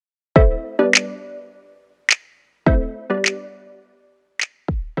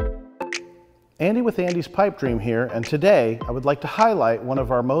Andy with Andy's Pipe Dream here, and today I would like to highlight one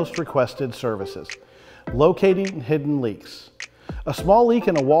of our most requested services, locating hidden leaks. A small leak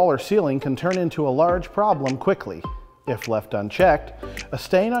in a wall or ceiling can turn into a large problem quickly. If left unchecked, a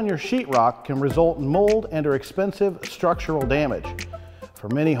stain on your sheetrock can result in mold and/or expensive structural damage. For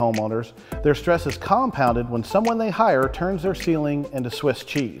many homeowners, their stress is compounded when someone they hire turns their ceiling into Swiss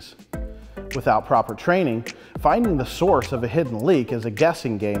cheese. Without proper training, finding the source of a hidden leak is a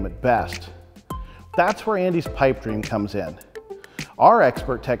guessing game at best. That's where Andy's Pipe Dream comes in. Our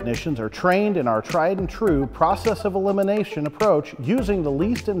expert technicians are trained in our tried and true process of elimination approach using the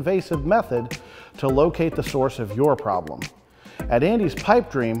least invasive method to locate the source of your problem. At Andy's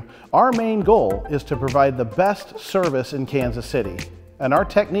Pipe Dream, our main goal is to provide the best service in Kansas City, and our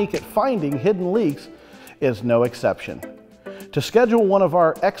technique at finding hidden leaks is no exception. To schedule one of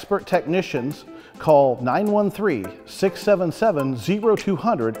our expert technicians, call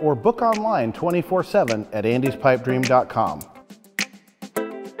 913-677-0200 or book online 24/7 at andyspipedream.com.